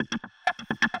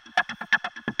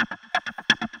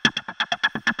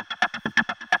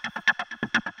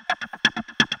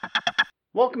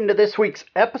Welcome to this week's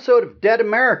episode of Dead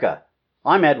America.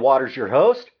 I'm Ed Waters, your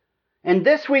host, and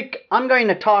this week I'm going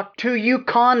to talk to you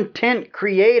content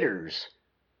creators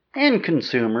and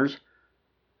consumers.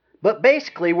 But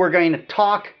basically we're going to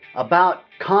talk about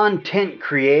content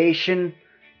creation.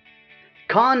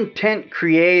 Content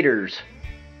creators,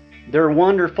 they're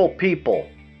wonderful people.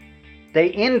 They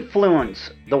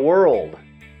influence the world.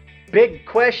 Big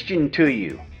question to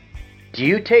you. Do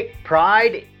you take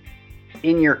pride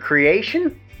in your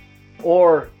creation,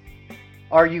 or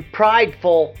are you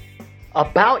prideful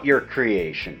about your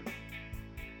creation?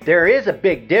 There is a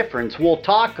big difference. We'll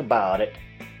talk about it.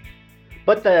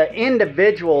 But the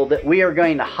individual that we are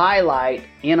going to highlight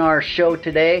in our show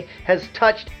today has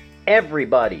touched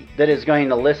everybody that is going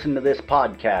to listen to this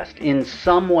podcast in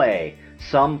some way,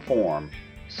 some form,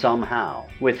 somehow,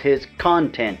 with his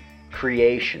content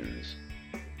creations.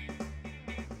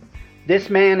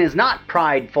 This man is not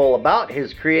prideful about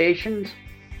his creations,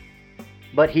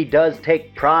 but he does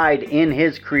take pride in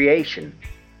his creation.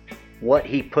 What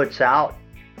he puts out,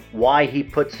 why he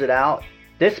puts it out.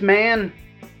 This man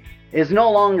is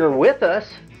no longer with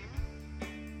us,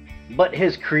 but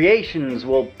his creations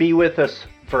will be with us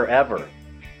forever.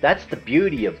 That's the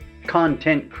beauty of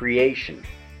content creation.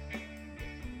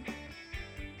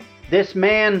 This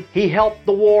man, he helped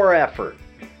the war effort.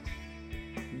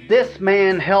 This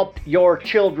man helped your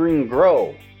children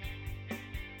grow.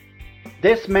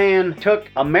 This man took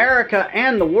America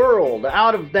and the world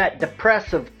out of that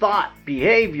depressive thought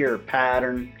behavior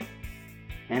pattern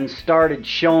and started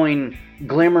showing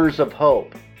glimmers of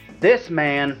hope. This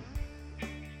man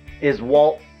is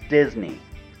Walt Disney.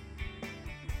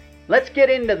 Let's get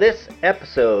into this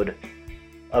episode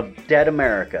of Dead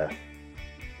America.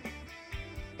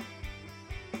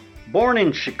 Born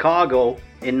in Chicago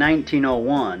in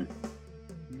 1901,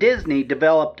 Disney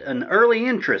developed an early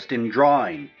interest in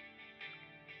drawing.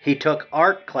 He took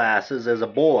art classes as a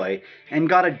boy and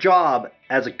got a job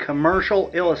as a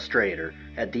commercial illustrator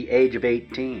at the age of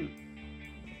 18.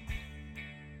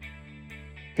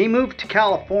 He moved to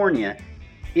California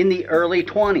in the early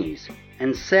 20s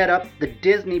and set up the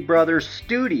Disney Brothers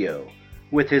studio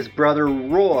with his brother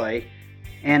Roy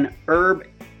and Herb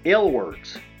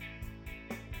Ilworks.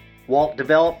 Walt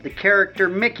developed the character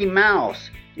Mickey Mouse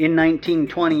in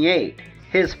 1928,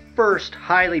 his first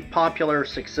highly popular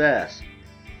success.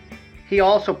 He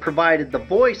also provided the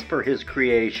voice for his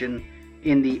creation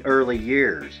in the early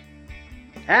years.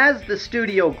 As the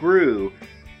studio grew,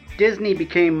 Disney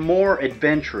became more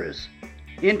adventurous,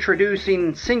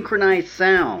 introducing synchronized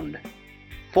sound,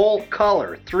 full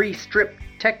color 3-strip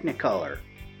Technicolor,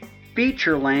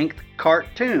 feature-length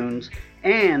cartoons,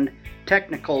 and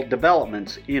technical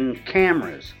developments in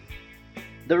cameras.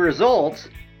 The results,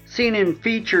 seen in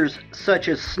features such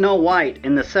as Snow White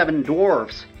and the Seven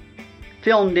Dwarfs,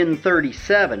 filmed in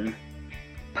 37,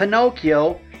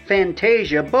 Pinocchio,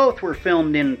 Fantasia, both were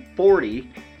filmed in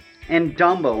 40, and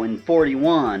Dumbo in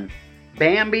 41,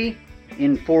 Bambi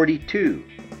in 42,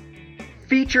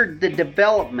 featured the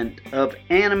development of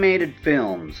animated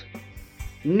films.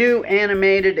 New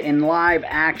animated and live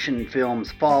action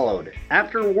films followed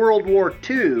after World War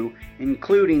II,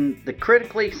 including the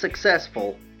critically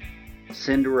successful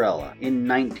Cinderella in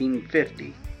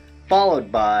 1950,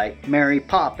 followed by Mary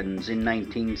Poppins in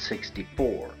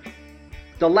 1964,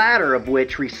 the latter of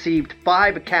which received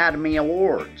 5 Academy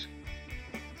Awards.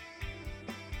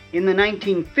 In the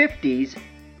 1950s,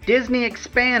 Disney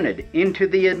expanded into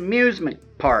the amusement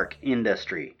park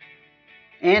industry,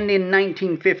 and in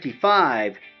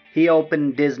 1955, he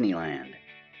opened Disneyland.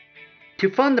 To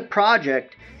fund the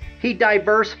project, he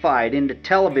diversified into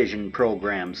television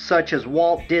programs such as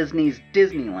Walt Disney's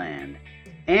Disneyland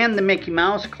and the Mickey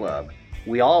Mouse Club.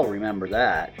 We all remember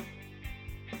that.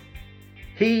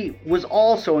 He was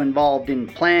also involved in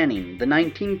planning the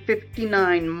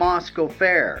 1959 Moscow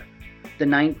Fair, the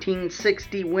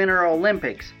 1960 Winter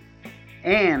Olympics,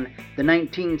 and the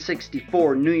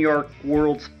 1964 New York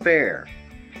World's Fair.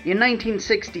 In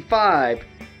 1965,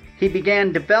 he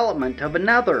began development of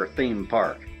another theme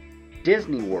park,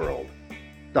 Disney World,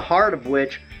 the heart of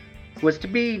which was to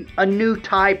be a new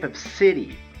type of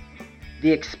city,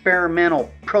 the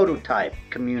experimental prototype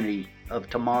community of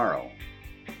tomorrow.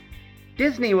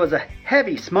 Disney was a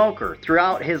heavy smoker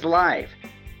throughout his life,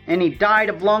 and he died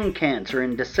of lung cancer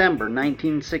in December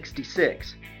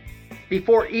 1966,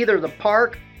 before either the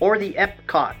park or the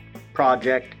Epcot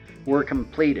project were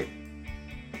completed.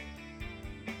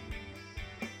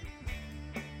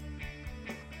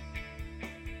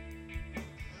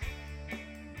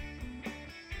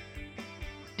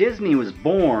 Disney was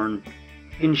born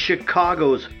in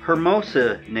Chicago's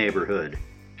Hermosa neighborhood.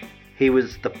 He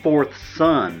was the fourth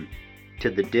son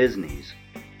to the Disneys.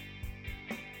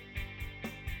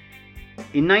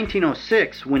 In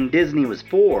 1906, when Disney was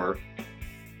 4,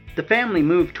 the family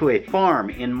moved to a farm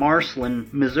in Marceline,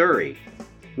 Missouri,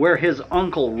 where his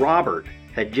uncle Robert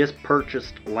had just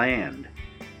purchased land.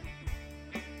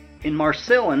 In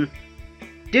Marceline,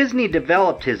 Disney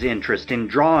developed his interest in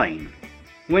drawing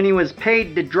when he was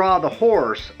paid to draw the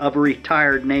horse of a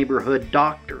retired neighborhood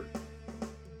doctor.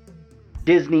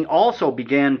 Disney also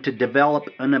began to develop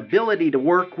an ability to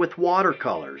work with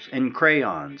watercolors and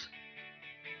crayons.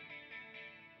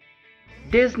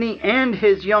 Disney and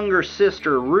his younger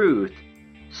sister Ruth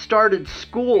started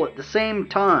school at the same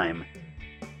time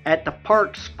at the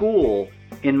Park School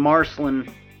in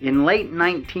Marceline in late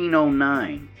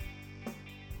 1909.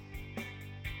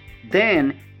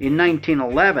 Then, in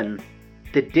 1911,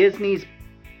 the Disneys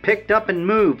picked up and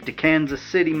moved to Kansas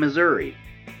City, Missouri.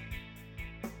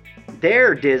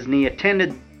 There, Disney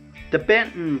attended the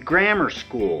Benton Grammar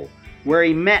School, where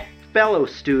he met fellow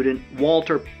student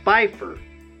Walter Pfeiffer,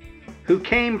 who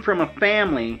came from a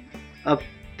family of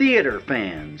theater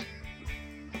fans.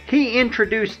 He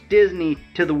introduced Disney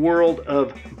to the world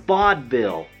of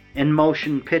vaudeville and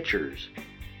motion pictures.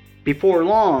 Before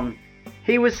long,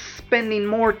 he was spending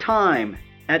more time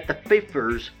at the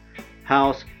Pfeiffer's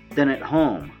house than at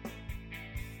home.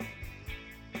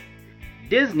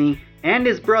 Disney and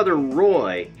his brother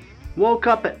Roy woke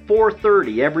up at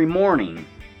 4:30 every morning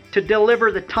to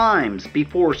deliver the Times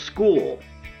before school,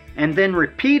 and then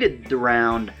repeated the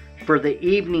round for the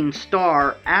Evening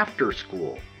Star after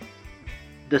school.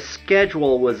 The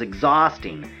schedule was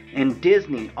exhausting, and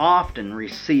Disney often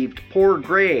received poor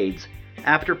grades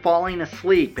after falling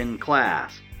asleep in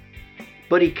class.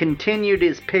 But he continued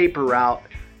his paper route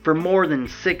for more than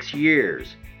 6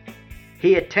 years.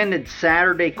 He attended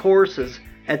Saturday courses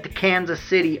at the Kansas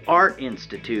City Art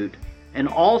Institute and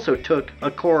also took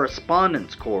a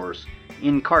correspondence course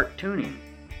in cartooning.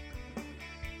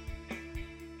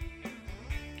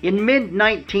 In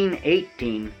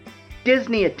mid-1918,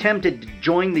 Disney attempted to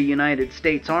join the United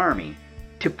States Army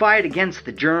to fight against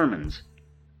the Germans,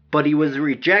 but he was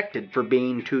rejected for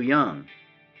being too young.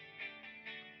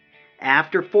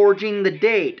 After forging the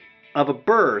date of a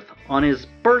birth on his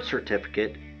birth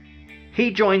certificate, he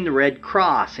joined the Red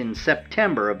Cross in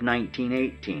September of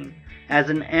 1918 as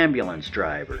an ambulance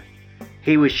driver.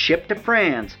 He was shipped to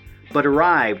France, but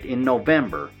arrived in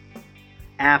November,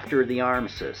 after the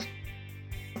armistice.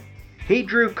 He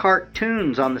drew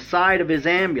cartoons on the side of his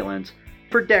ambulance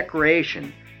for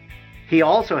decoration. He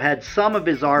also had some of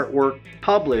his artwork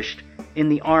published in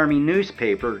the Army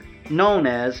newspaper known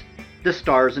as the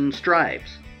Stars and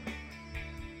Stripes.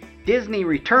 Disney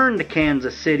returned to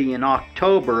Kansas City in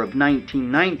October of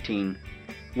 1919,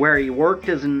 where he worked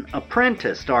as an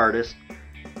apprentice artist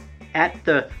at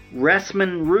the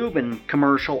Ressman Rubin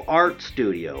Commercial Art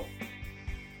Studio.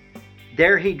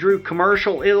 There he drew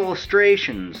commercial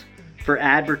illustrations for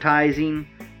advertising,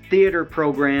 theater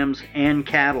programs, and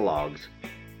catalogs.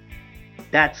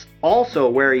 That's also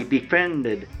where he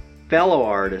befriended fellow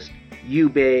artist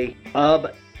Ube of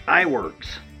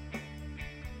Iwerks.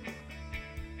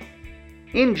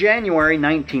 In January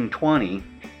 1920,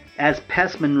 as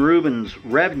Pessman Rubin's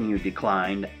revenue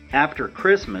declined after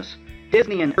Christmas,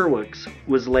 Disney and Iwerks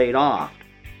was laid off.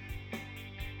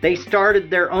 They started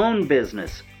their own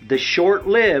business, the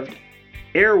short-lived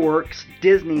Airworks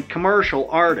Disney Commercial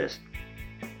Artist.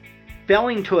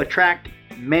 Failing to attract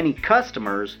many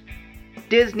customers,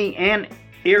 Disney and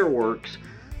Airworks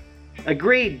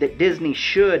agreed that Disney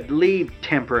should leave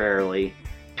temporarily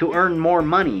to earn more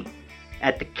money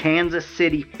at the Kansas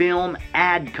City Film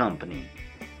Ad Company,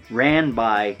 ran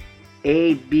by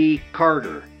A.B.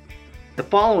 Carter. The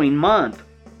following month,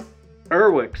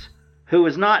 Airworks, who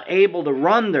was not able to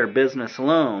run their business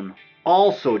alone,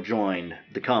 also joined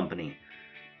the company,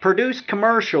 produced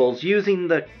commercials using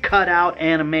the cutout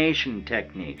animation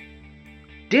technique.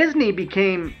 Disney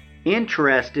became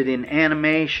interested in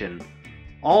animation,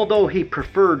 although he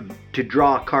preferred to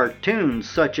draw cartoons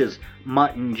such as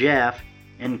Mutt and Jeff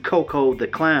and Coco the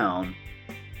Clown.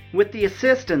 With the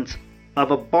assistance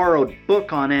of a borrowed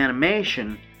book on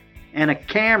animation and a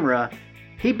camera,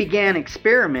 he began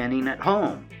experimenting at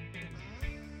home.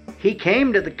 He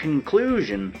came to the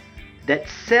conclusion that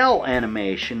cell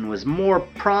animation was more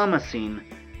promising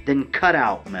than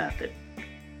cutout method.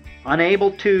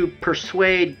 Unable to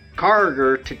persuade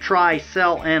Carter to try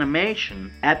cell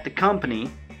animation at the company,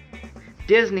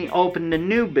 Disney opened a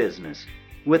new business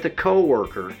with a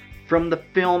co-worker from the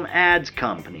Film Ads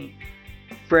Company,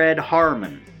 Fred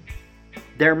Harmon.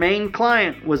 Their main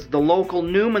client was the local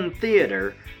Newman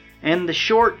Theater and the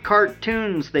short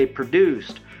cartoons they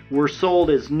produced were sold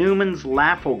as Newman's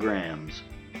Laughograms.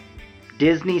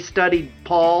 Disney studied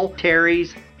Paul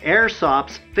Terry's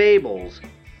Aesop's Fables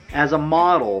as a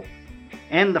model,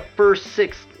 and the first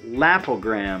 6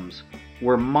 Laughograms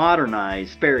were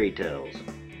modernized fairy tales.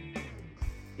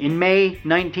 In May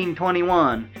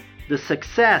 1921, the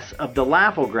success of the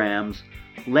Laughograms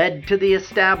led to the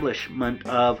establishment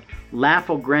of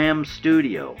Laughogram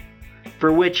Studio,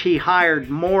 for which he hired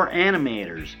more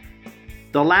animators.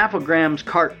 The Laughograms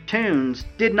cartoons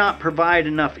did not provide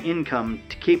enough income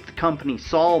to keep the company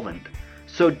solvent,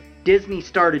 so Disney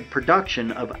started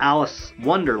production of Alice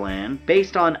Wonderland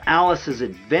based on Alice's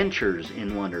adventures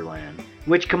in Wonderland,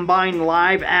 which combined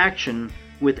live action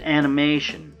with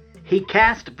animation. He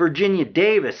cast Virginia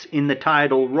Davis in the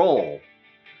title role.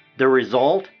 The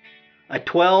result? A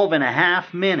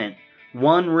 12.5-minute,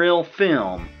 one-reel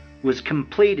film was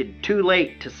completed too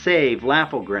late to save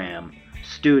Laughogram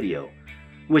Studio,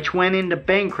 which went into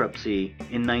bankruptcy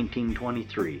in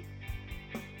 1923.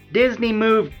 Disney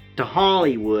moved to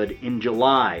Hollywood in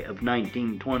July of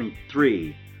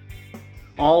 1923.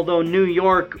 Although New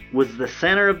York was the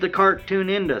center of the cartoon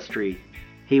industry,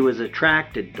 he was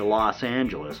attracted to Los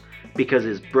Angeles because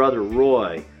his brother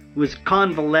Roy was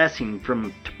convalescing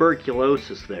from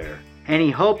tuberculosis there, and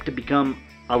he hoped to become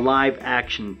a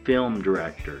live-action film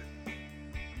director.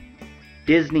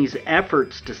 Disney's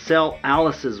efforts to sell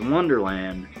Alice's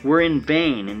Wonderland were in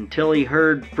vain until he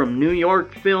heard from New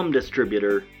York film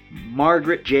distributor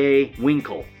Margaret J.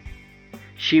 Winkle.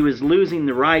 She was losing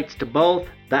the rights to both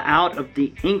the Out of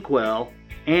the Inkwell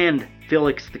and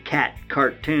Felix the Cat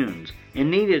cartoons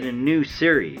and needed a new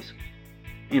series.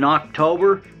 In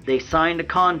October, they signed a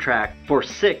contract for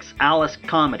 6 Alice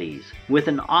comedies with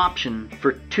an option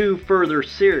for 2 further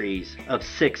series of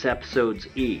 6 episodes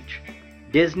each.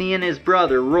 Disney and his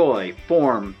brother Roy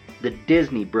formed the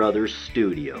Disney Brothers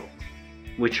Studio,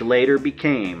 which later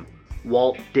became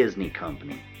Walt Disney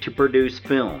Company, to produce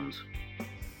films.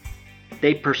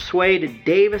 They persuaded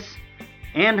Davis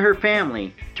and her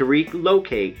family to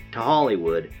relocate to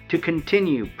Hollywood to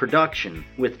continue production,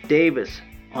 with Davis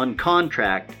on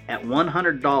contract at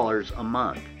 $100 a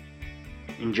month.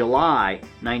 In July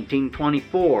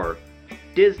 1924,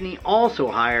 Disney also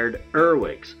hired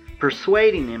Erwix,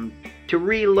 persuading him to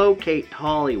relocate to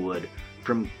Hollywood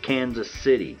from Kansas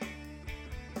City.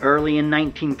 Early in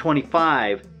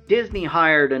 1925, Disney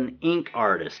hired an ink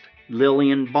artist,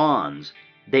 Lillian Bonds.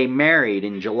 They married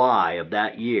in July of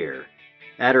that year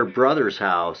at her brother's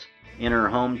house in her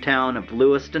hometown of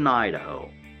Lewiston, Idaho.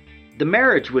 The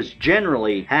marriage was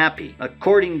generally happy,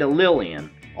 according to Lillian,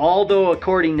 although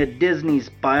according to Disney's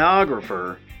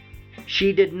biographer,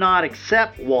 she did not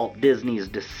accept Walt Disney's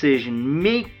decision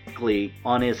meekly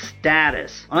on his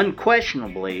status,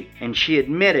 unquestionably, and she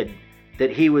admitted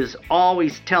that he was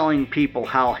always telling people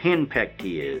how henpecked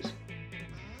he is.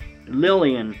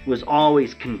 Lillian was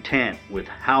always content with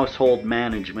household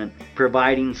management,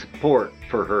 providing support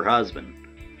for her husband.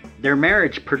 Their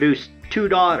marriage produced 2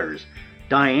 daughters,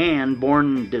 Diane,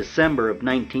 born in December of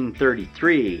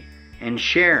 1933, and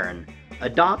Sharon,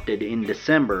 adopted in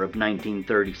December of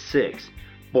 1936,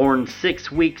 born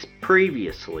 6 weeks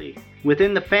previously.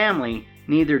 Within the family,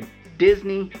 neither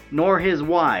Disney nor his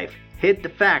wife hid the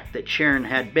fact that Sharon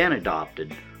had been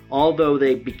adopted, although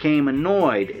they became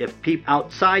annoyed if people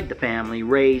outside the family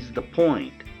raised the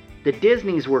point. The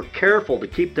Disneys were careful to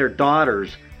keep their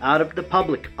daughters out of the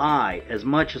public eye as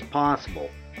much as possible,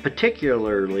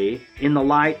 particularly in the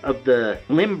light of the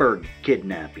Limburg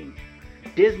kidnapping.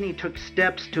 Disney took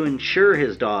steps to ensure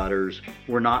his daughters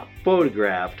were not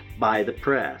photographed by the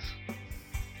press.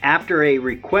 After a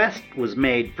request was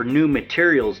made for new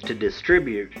materials to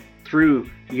distribute through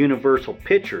Universal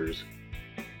Pictures,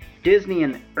 Disney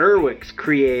and Erwix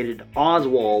created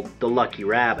Oswald the Lucky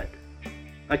Rabbit,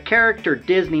 a character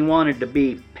Disney wanted to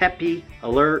be peppy,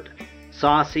 alert,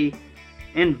 saucy,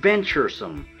 and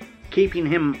venturesome, keeping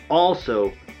him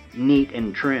also neat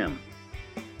and trim.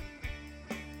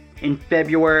 In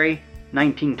February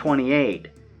 1928,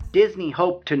 Disney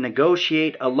hoped to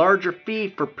negotiate a larger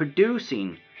fee for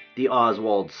producing the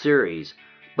Oswald series,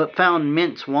 but found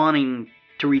Mintz wanting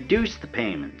to reduce the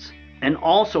payments, and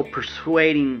also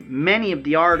persuading many of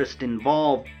the artists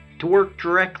involved to work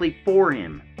directly for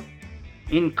him,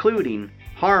 including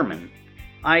Harmon,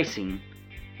 Ising,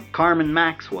 Carmen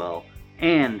Maxwell,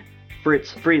 and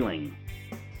Fritz Freeling.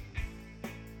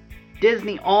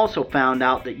 Disney also found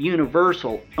out that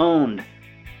Universal owned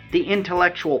the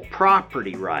intellectual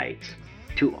property rights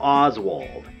to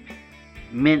Oswald.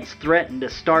 Mintz threatened to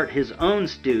start his own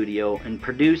studio and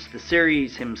produce the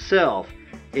series himself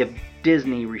if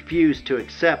Disney refused to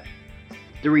accept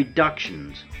the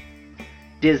reductions.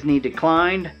 Disney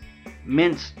declined,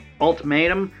 minced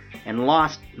ultimatum, and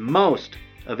lost most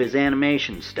of his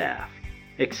animation staff,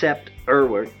 except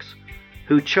Erwick's,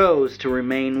 who chose to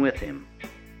remain with him.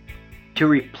 To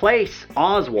replace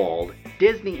Oswald,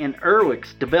 Disney and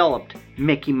Erwick's developed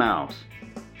Mickey Mouse,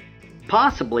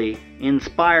 possibly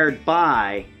inspired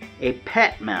by a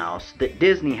pet mouse that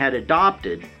Disney had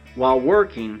adopted while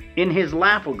working in his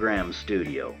Laugh-O-Gram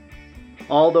studio.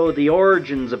 Although the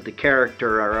origins of the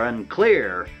character are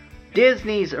unclear,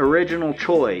 Disney's original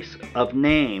choice of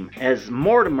name as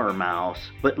Mortimer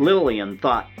Mouse, but Lillian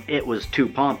thought it was too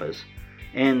pompous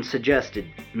and suggested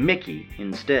Mickey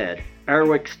instead.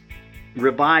 Erwick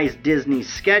revised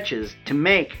Disney's sketches to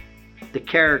make the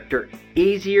character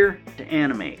easier to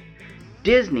animate.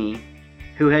 Disney,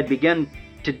 who had begun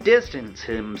to distance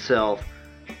himself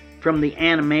from the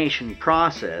animation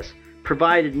process,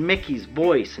 provided Mickey's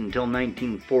voice until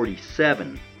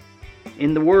 1947.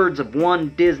 In the words of one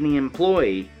Disney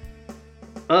employee,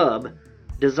 Ub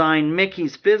designed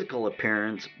Mickey's physical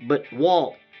appearance, but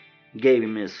Walt gave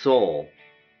him his soul.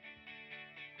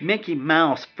 Mickey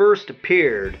Mouse first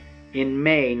appeared in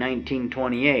May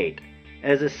 1928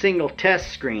 as a single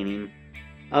test screening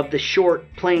of the short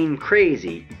Plain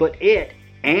Crazy, but it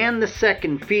and the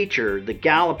second feature, The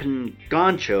Gallopin'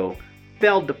 Gaucho,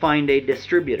 failed to find a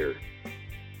distributor.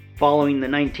 Following the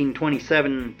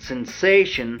 1927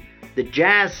 sensation, The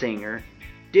Jazz Singer,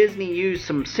 Disney used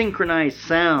some synchronized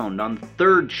sound on the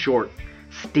third short,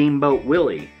 Steamboat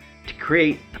Willie, to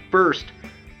create the first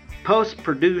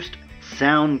post-produced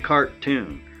sound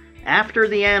cartoon. After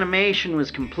the animation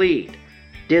was complete,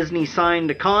 Disney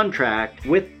signed a contract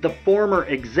with the former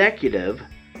executive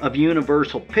of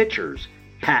Universal Pictures,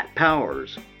 Pat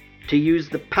Powers, to use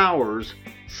the Powers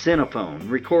Cinephone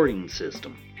recording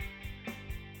system.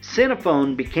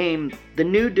 Cinephone became the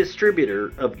new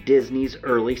distributor of Disney's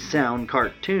early sound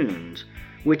cartoons,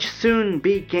 which soon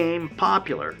became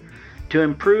popular. To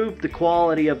improve the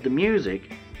quality of the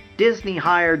music, Disney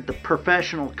hired the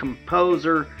professional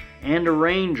composer and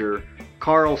arranger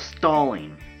Carl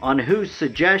Stalling, on whose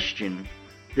suggestion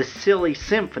the Silly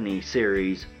Symphony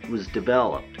series was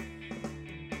developed,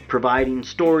 providing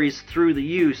stories through the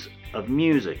use of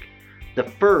music. The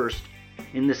first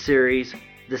in the series,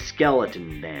 The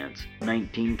Skeleton Dance,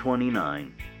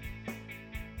 1929.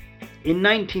 In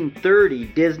 1930,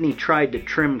 Disney tried to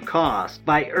trim costs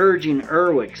by urging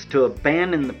Erwick's to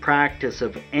abandon the practice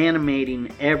of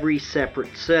animating every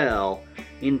separate cell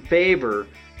in favor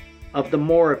of the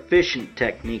more efficient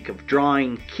technique of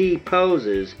drawing key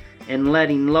poses and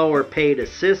letting lower paid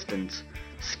assistants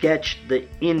sketch the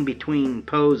in-between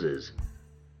poses.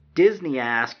 Disney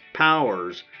asked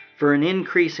Powers for an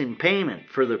increase in payment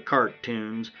for the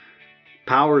cartoons.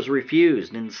 Powers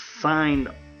refused and signed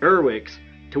Erwick's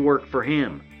to work for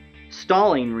him.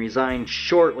 Stalling resigned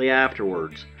shortly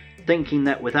afterwards, thinking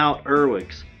that without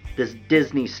Erwick's, this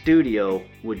Disney studio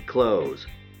would close.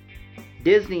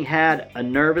 Disney had a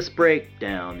nervous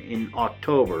breakdown in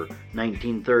October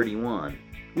 1931,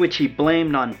 which he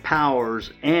blamed on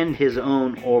Powers and his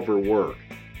own overwork.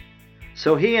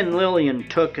 So he and Lillian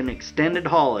took an extended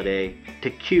holiday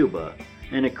to Cuba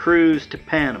and a cruise to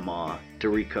Panama to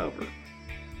recover.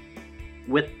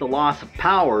 With the loss of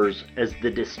Powers as the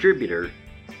distributor,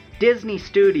 Disney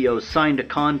Studios signed a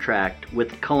contract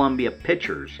with Columbia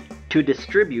Pictures to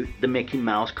distribute the Mickey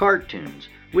Mouse cartoons,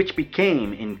 which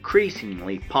became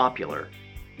increasingly popular,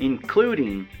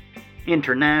 including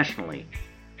internationally.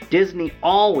 Disney,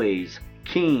 always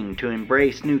keen to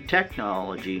embrace new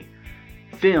technology,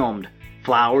 filmed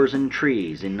Flowers and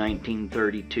Trees in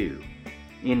 1932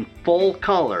 in full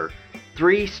color,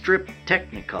 3-strip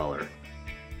Technicolor.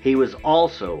 He was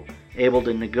also able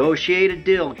to negotiate a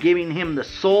deal giving him the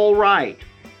sole right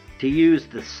to use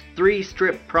the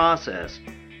 3-strip process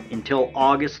until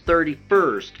August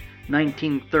 31st,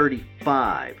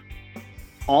 1935.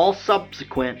 All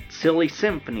subsequent Silly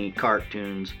Symphony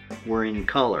cartoons were in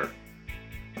color.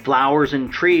 Flowers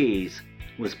and Trees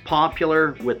was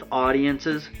popular with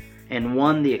audiences and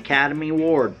won the Academy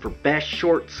Award for Best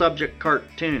Short Subject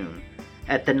Cartoon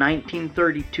at the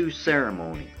 1932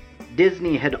 ceremony.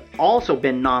 Disney had also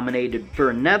been nominated for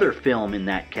another film in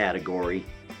that category,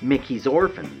 Mickey's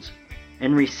Orphans,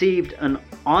 and received an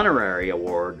honorary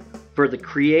award for the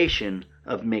creation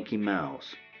of Mickey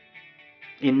Mouse.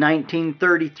 In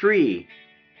 1933,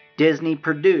 Disney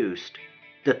produced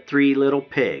The Three Little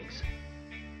Pigs,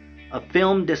 a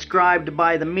film described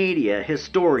by the media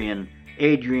historian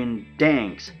Adrian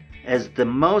Danks as the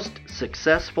most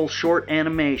successful short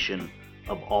animation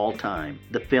of all time.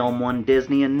 The film won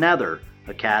Disney another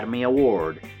Academy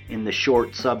Award in the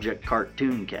Short Subject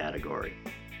Cartoon category.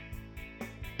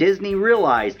 Disney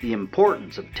realized the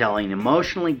importance of telling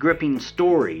emotionally gripping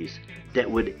stories that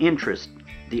would interest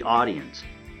the audience,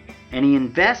 and he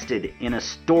invested in a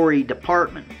story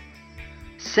department,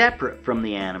 separate from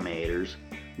the animators,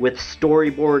 with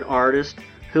storyboard artists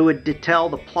who would detail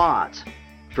the plots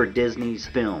for Disney's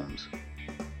films.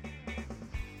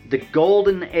 The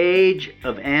golden age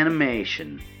of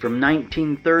animation from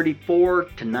 1934 to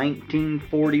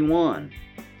 1941.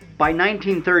 By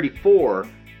 1934,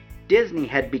 Disney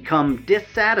had become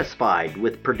dissatisfied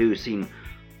with producing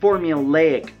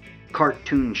formulaic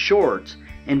cartoon shorts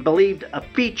and believed a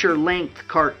feature-length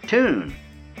cartoon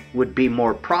would be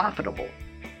more profitable.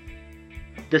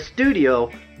 The studio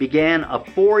began a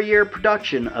 4-year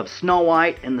production of Snow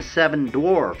White and the Seven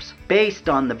Dwarfs based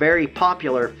on the very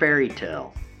popular fairy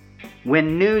tale.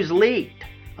 When news leaked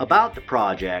about the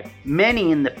project,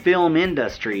 many in the film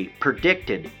industry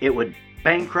predicted it would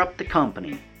bankrupt the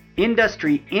company.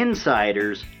 Industry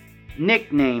insiders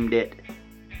nicknamed it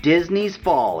Disney's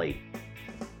Folly.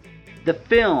 The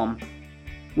film,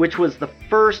 which was the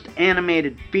first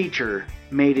animated feature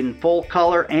made in full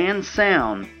color and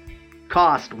sound,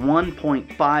 cost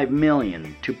 $1.5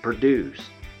 million to produce,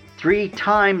 3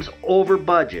 times over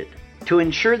budget. To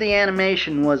ensure the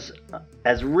animation was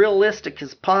as realistic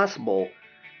as possible,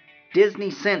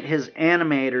 Disney sent his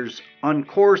animators on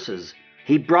courses.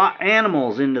 He brought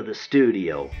animals into the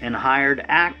studio and hired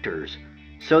actors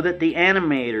so that the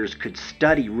animators could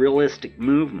study realistic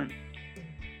movement.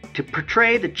 To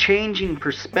portray the changing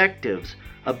perspectives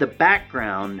of the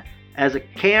background as a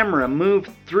camera moved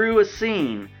through a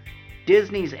scene,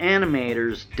 Disney's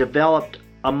animators developed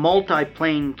a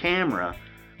multi-plane camera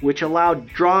which allowed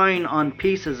drawing on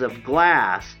pieces of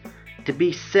glass to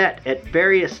be set at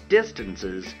various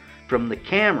distances from the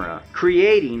camera,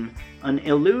 creating an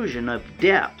illusion of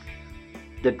depth.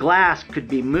 The glass could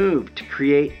be moved to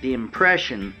create the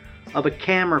impression of a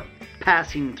camera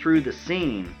passing through the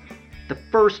scene. The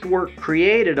first work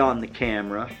created on the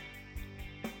camera,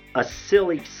 a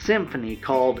silly symphony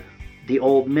called The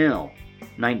Old Mill,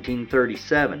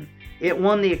 1937. It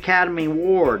won the Academy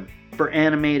Award for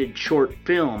animated short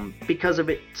film because of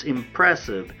its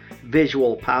impressive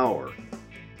visual power.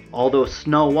 Although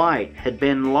Snow White had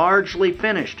been largely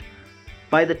finished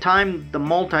by the time the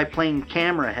multiplane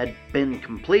camera had been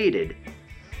completed,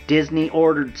 Disney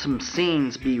ordered some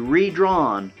scenes be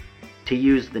redrawn to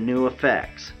use the new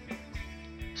effects.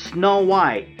 Snow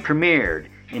White premiered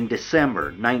in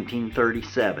December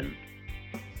 1937.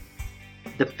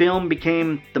 The film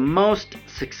became the most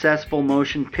successful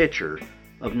motion picture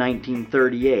of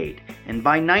 1938, and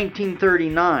by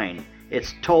 1939,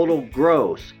 its total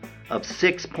gross of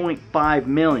 $6.5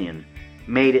 million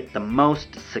made it the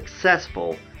most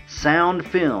successful sound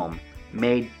film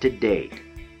made to date.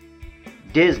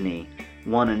 Disney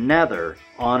won another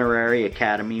honorary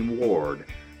Academy Award,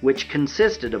 which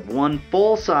consisted of 1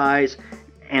 full-size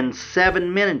and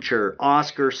 7 miniature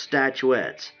Oscar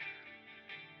statuettes.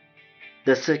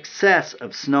 The success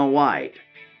of Snow White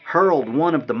hurled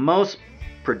one of the most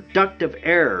productive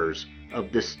errors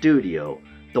of the studio.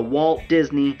 The Walt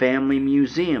Disney Family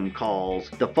Museum calls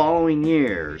the following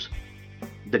years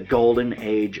the golden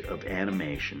age of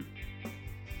animation.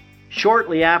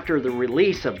 Shortly after the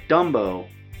release of Dumbo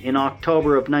in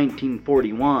October of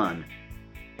 1941,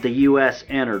 the U.S.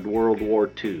 entered World War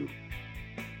II.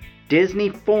 Disney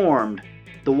formed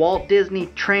the Walt Disney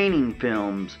Training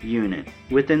Films unit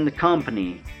within the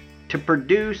company to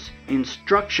produce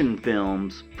instruction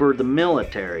films for the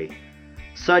military,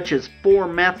 such as 4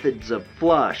 methods of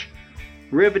flush,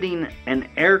 riveting, and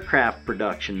aircraft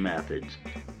production methods.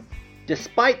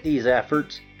 Despite these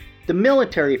efforts, the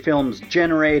military films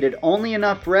generated only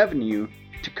enough revenue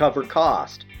to cover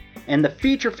cost, and the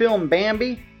feature film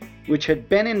Bambi, which had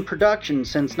been in production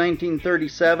since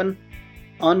 1937,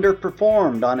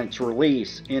 underperformed on its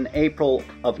release in April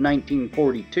of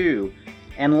 1942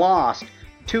 and lost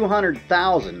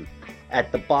 $200,000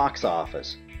 at the box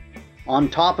office. On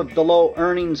top of the low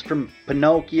earnings from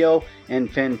Pinocchio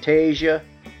and Fantasia,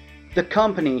 the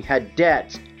company had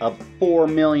debts of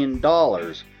 $4 million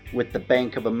with the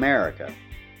Bank of America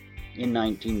in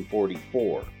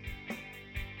 1944.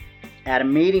 At a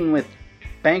meeting with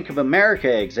Bank of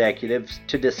America executives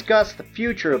to discuss the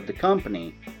future of the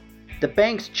company, the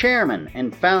bank's chairman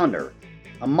and founder,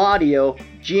 Amadeo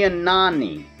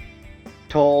Giannani,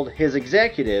 told his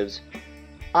executives,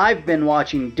 "I've been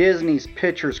watching Disney's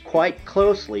pictures quite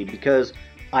closely because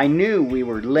I knew we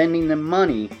were lending them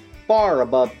money far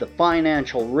above the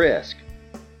financial risk.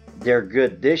 They're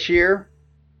good this year,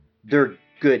 they're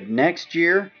good next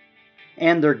year,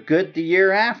 and they're good the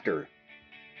year after.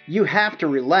 You have to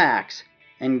relax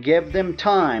and give them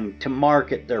time to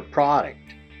market their product.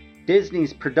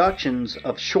 Disney's productions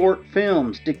of short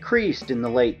films decreased in the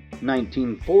late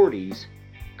 1940s,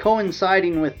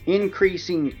 coinciding with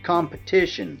increasing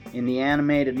competition in the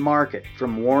animated market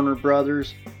from Warner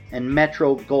Brothers and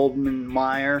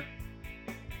Metro-Goldwyn-Mayer.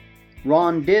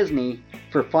 Ron Disney,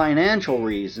 for financial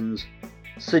reasons,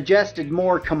 suggested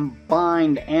more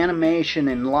combined animation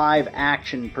and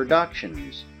live-action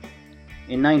productions.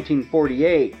 In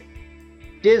 1948,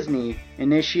 Disney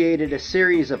initiated a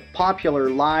series of popular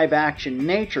live-action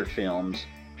nature films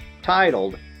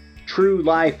titled True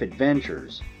Life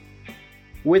Adventures.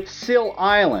 With Seal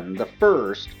Island, the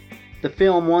first, the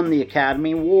film won the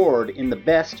Academy Award in the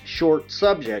Best Short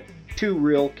Subject to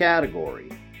Reel category.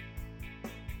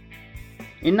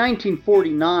 In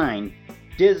 1949,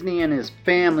 Disney and his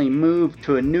family moved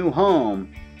to a new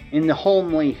home in the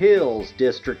Holmby Hills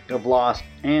district of Los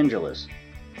Angeles.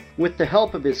 With the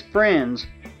help of his friends,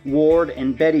 Ward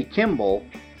and Betty Kimball,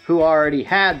 who already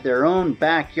had their own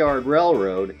backyard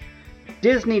railroad,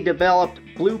 Disney developed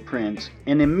blueprints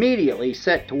and immediately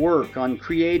set to work on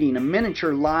creating a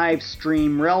miniature live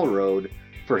stream railroad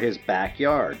for his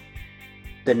backyard.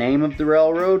 The name of the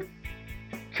railroad?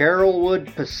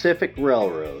 Carrollwood Pacific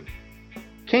Railroad.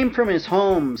 Came from his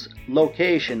home's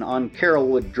location on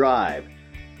Carrollwood Drive.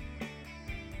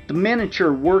 The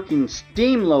miniature working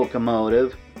steam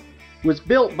locomotive was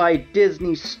built by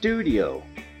Disney's studio,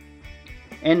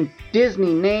 and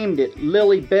Disney named it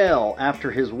Lily Bell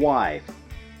after his wife.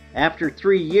 After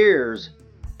 3 years,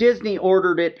 Disney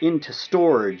ordered it into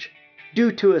storage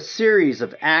due to a series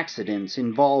of accidents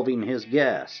involving his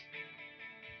guests.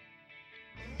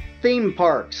 Theme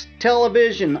parks,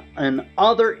 television, and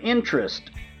other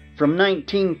interest from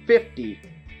 1950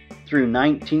 through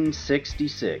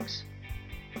 1966.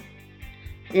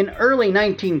 In early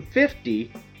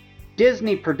 1950,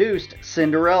 Disney produced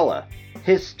Cinderella,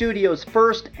 his studio's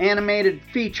first animated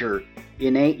feature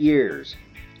in 8 years.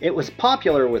 It was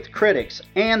popular with critics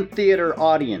and theater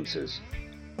audiences.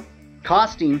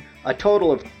 Costing a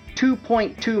total of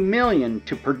 $2.2 million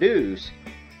to produce,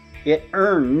 it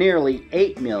earned nearly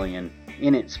 $8 million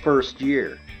in its first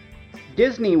year.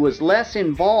 Disney was less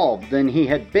involved than he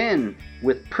had been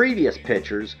with previous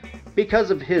pictures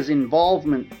because of his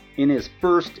involvement in his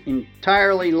first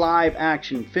entirely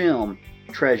live-action film,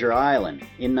 Treasure Island,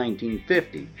 in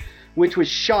 1950, which was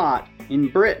shot in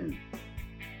Britain,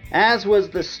 as was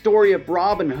the story of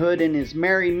Robin Hood and his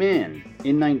Merry Men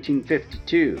in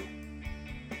 1952.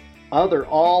 Other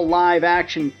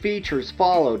all-live-action features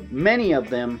followed, many of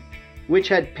them which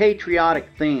had patriotic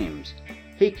themes.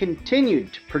 He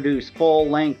continued to produce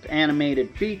full-length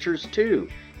animated features too,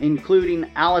 including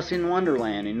Alice in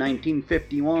Wonderland in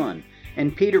 1951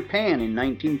 and Peter Pan in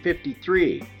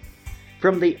 1953.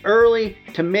 From the early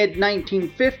to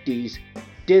mid-1950s,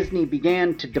 Disney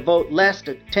began to devote less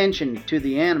attention to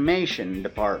the animation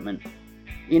department,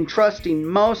 entrusting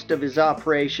most of his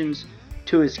operations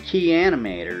to his key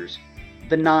animators,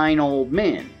 the 9 old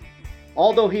men.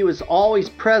 Although he was always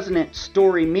present at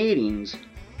story meetings,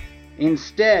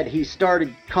 instead he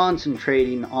started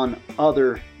concentrating on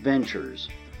other ventures.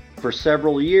 For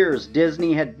several years,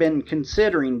 Disney had been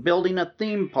considering building a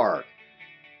theme park.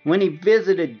 When he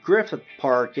visited Griffith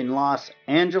Park in Los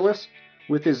Angeles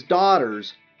with his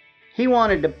daughters, he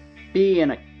wanted to be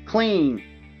in a clean,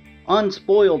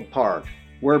 unspoiled park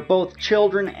where both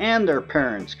children and their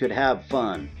parents could have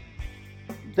fun.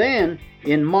 Then,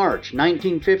 in March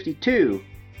 1952,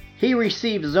 he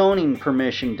received zoning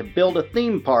permission to build a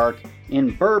theme park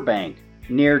in Burbank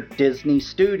near Disney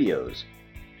Studios.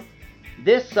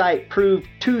 This site proved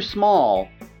too small,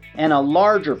 and a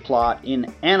larger plot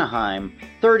in Anaheim,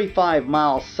 35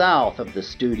 miles south of the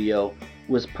studio,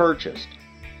 was purchased.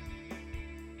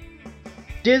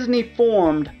 Disney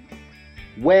formed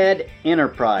WED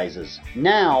Enterprises,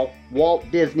 now Walt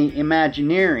Disney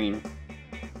Imagineering,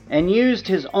 and used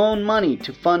his own money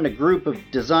to fund a group of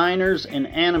designers and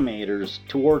animators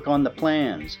to work on the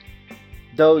plans.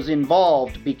 Those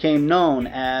involved became known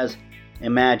as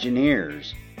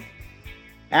Imagineers.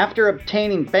 After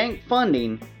obtaining bank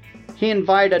funding, he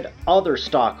invited other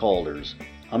stockholders,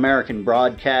 American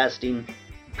Broadcasting,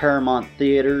 Paramount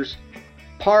Theaters,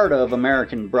 part of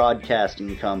American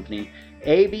Broadcasting Company,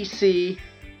 ABC,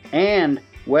 and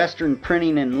Western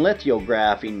Printing and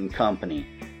Lithographing Company.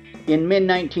 In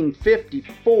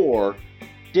mid-1954,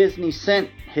 Disney sent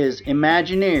his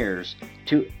Imagineers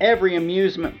to every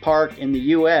amusement park in the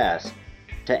U.S.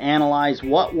 to analyze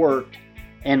what worked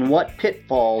and what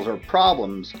pitfalls or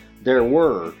problems there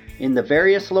were in the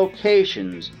various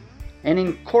locations and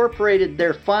incorporated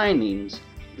their findings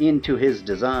into his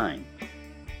design.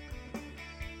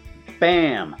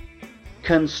 Bam!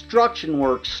 Construction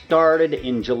work started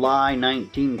in July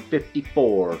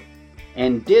 1954,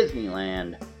 and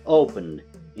Disneyland opened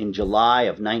in July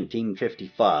of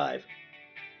 1955.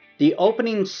 The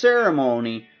opening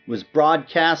ceremony was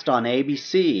broadcast on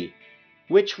ABC,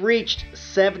 which reached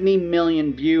 70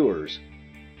 million viewers.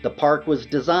 The park was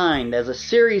designed as a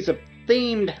series of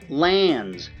themed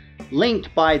lands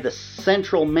linked by the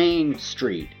Central Main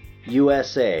Street,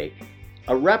 USA,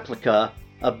 a replica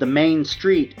of the main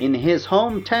street in his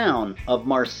hometown of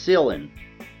Marcellin.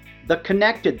 The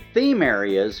connected theme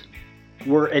areas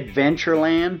were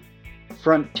Adventureland,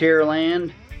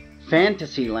 Frontierland,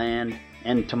 Fantasyland,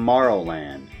 and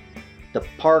Tomorrowland. The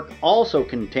park also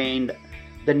contained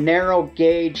the narrow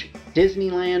gauge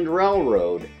Disneyland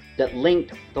Railroad that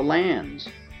linked the lands.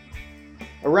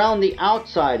 Around the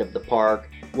outside of the park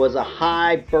was a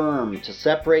high berm to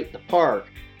separate the park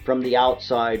from the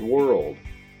outside world.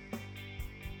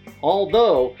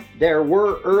 Although there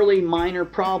were early minor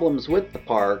problems with the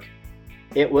park,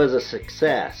 it was a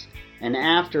success, and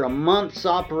after a month's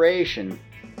operation,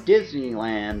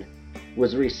 Disneyland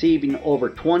was receiving over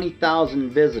 20,000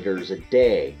 visitors a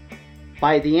day.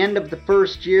 By the end of the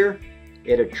first year,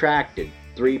 it attracted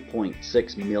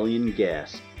 3.6 million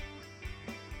guests.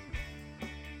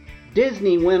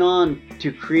 Disney went on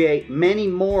to create many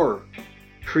more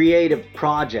creative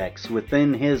projects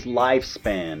within his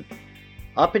lifespan.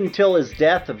 Up until his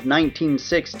death of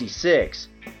 1966,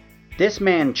 this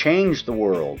man changed the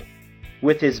world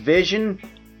with his vision,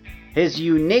 his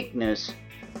uniqueness,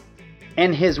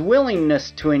 and his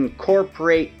willingness to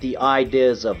incorporate the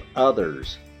ideas of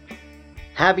others,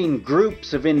 having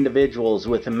groups of individuals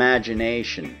with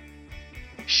imagination,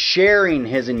 sharing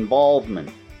his involvement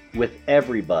with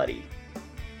everybody.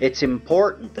 It's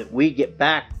important that we get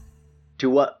back to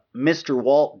what Mr.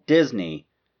 Walt Disney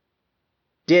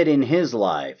did in his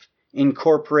life,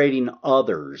 incorporating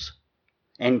others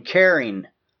and caring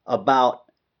about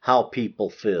how people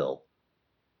feel.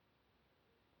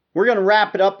 We're going to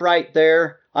wrap it up right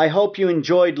there. I hope you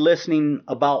enjoyed listening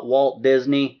about Walt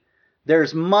Disney.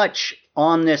 There's much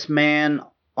on this man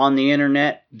on the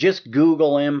internet. Just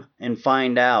Google him and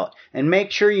find out. And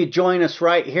make sure you join us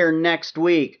right here next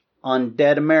week on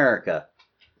Dead America.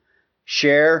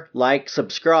 Share, like,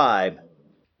 subscribe.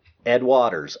 Ed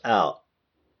Waters out.